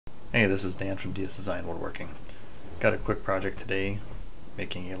Hey, this is Dan from DS Design Woodworking. Got a quick project today,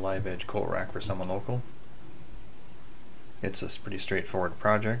 making a live edge coat rack for someone local. It's a pretty straightforward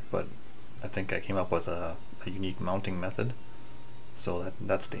project, but I think I came up with a unique mounting method, so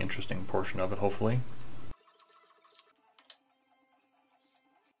that's the interesting portion of it, hopefully.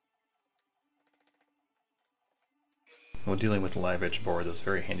 When dealing with live edge boards, it's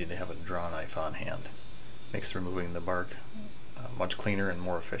very handy to have a draw knife on hand. Makes removing the bark much cleaner and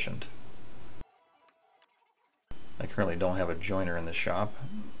more efficient. I currently don't have a joiner in the shop,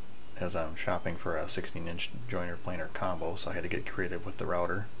 as I'm shopping for a 16-inch joiner planer combo, so I had to get creative with the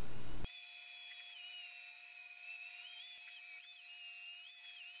router.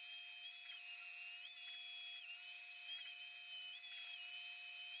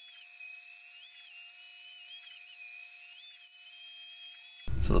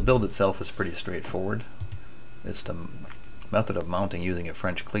 So the build itself is pretty straightforward. It's the method of mounting using a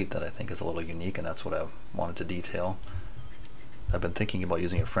French cleat that I think is a little unique, and that's what I wanted to detail. I've been thinking about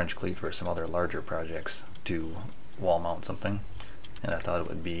using a French cleat for some other larger projects to wall mount something, and I thought it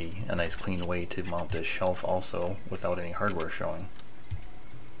would be a nice clean way to mount this shelf also without any hardware showing.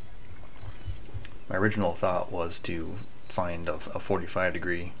 My original thought was to find a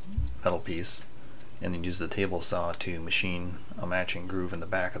 45-degree metal piece and then use the table saw to machine a matching groove in the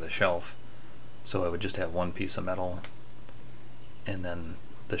back of the shelf, so I would just have one piece of metal and then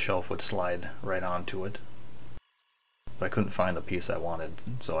the shelf would slide right onto it. But I couldn't find the piece I wanted,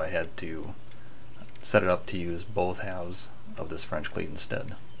 so I had to set it up to use both halves of this French cleat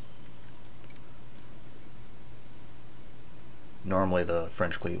instead. Normally the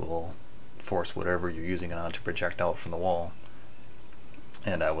French cleat will force whatever you're using it on to project out from the wall,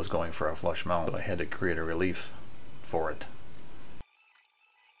 and I was going for a flush mount, so I had to create a relief for it.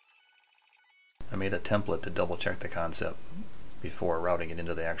 I made a template to double check the concept before routing it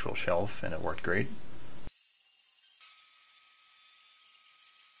into the actual shelf, and it worked great.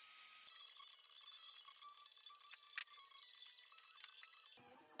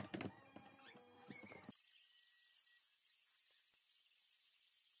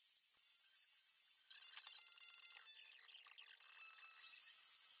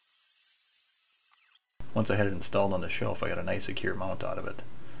 Once I had it installed on the shelf, I got a nice secure mount out of it.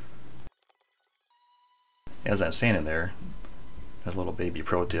 As I'm standing there, there's a little baby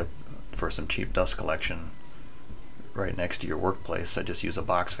pro tip for some cheap dust collection right next to your workplace. I just use a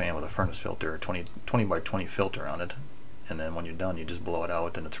box fan with a furnace filter, 20 by 20 filter on it, and then when you're done you just blow it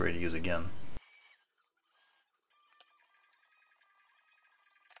out and it's ready to use again.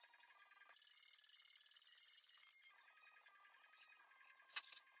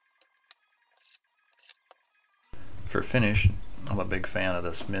 For finish, I'm a big fan of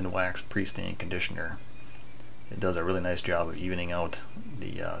this Min Wax pre-stain conditioner. It does a really nice job of evening out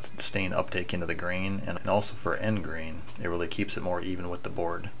the stain uptake into the grain, and also for end grain it really keeps it more even with the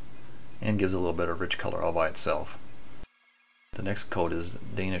board and gives a little bit of rich color all by itself. The next coat is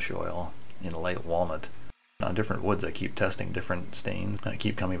Danish oil in light walnut. On different woods I keep testing different stains, and I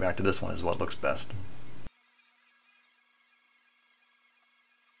keep coming back to this one as what looks best.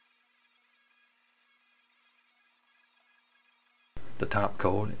 The top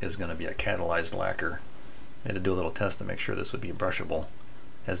coat is going to be a catalyzed lacquer. I had to do a little test to make sure this would be brushable,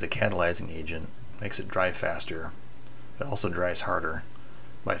 as the catalyzing agent makes it dry faster. It also dries harder.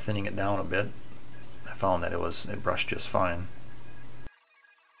 By thinning it down a bit, I found that it brushed just fine.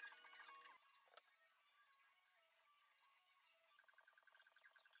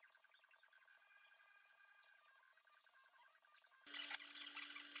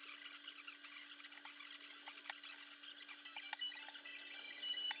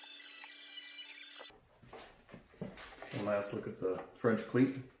 One last look at the French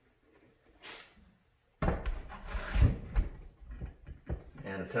cleat.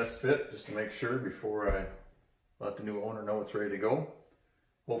 And a test fit just to make sure before I let the new owner know it's ready to go.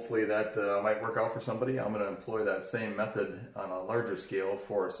 Hopefully that might work out for somebody. I'm going to employ that same method on a larger scale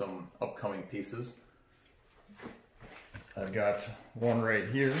for some upcoming pieces. I've got one right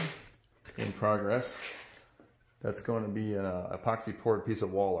here in progress. That's going to be an epoxy poured piece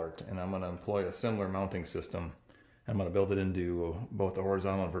of wall art, and I'm going to employ a similar mounting system. I'm going to build it into both the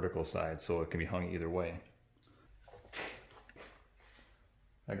horizontal and vertical sides so it can be hung either way.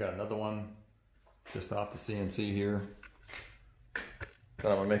 I got another one just off the CNC here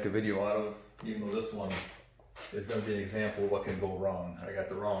that I'm going to make a video out of, even though this one is going to be an example of what can go wrong. I got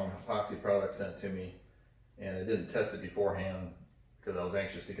the wrong epoxy product sent to me, and I didn't test it beforehand because I was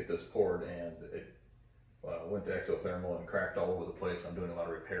anxious to get this poured, and it went to exothermal and cracked all over the place. I'm doing a lot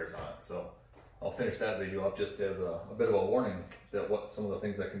of repairs on it, so I'll finish that video up just as a bit of a warning that what some of the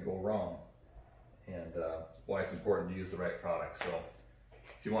things that can go wrong and why it's important to use the right product. So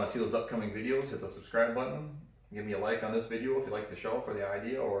if you want to see those upcoming videos, hit the subscribe button. Give me a like on this video if you like the show for the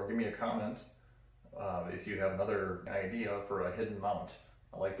idea, or give me a comment if you have another idea for a hidden mount.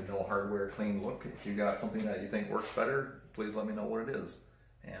 I like the no hardware clean look. If you got something that you think works better, please let me know what it is.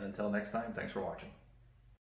 And until next time, thanks for watching.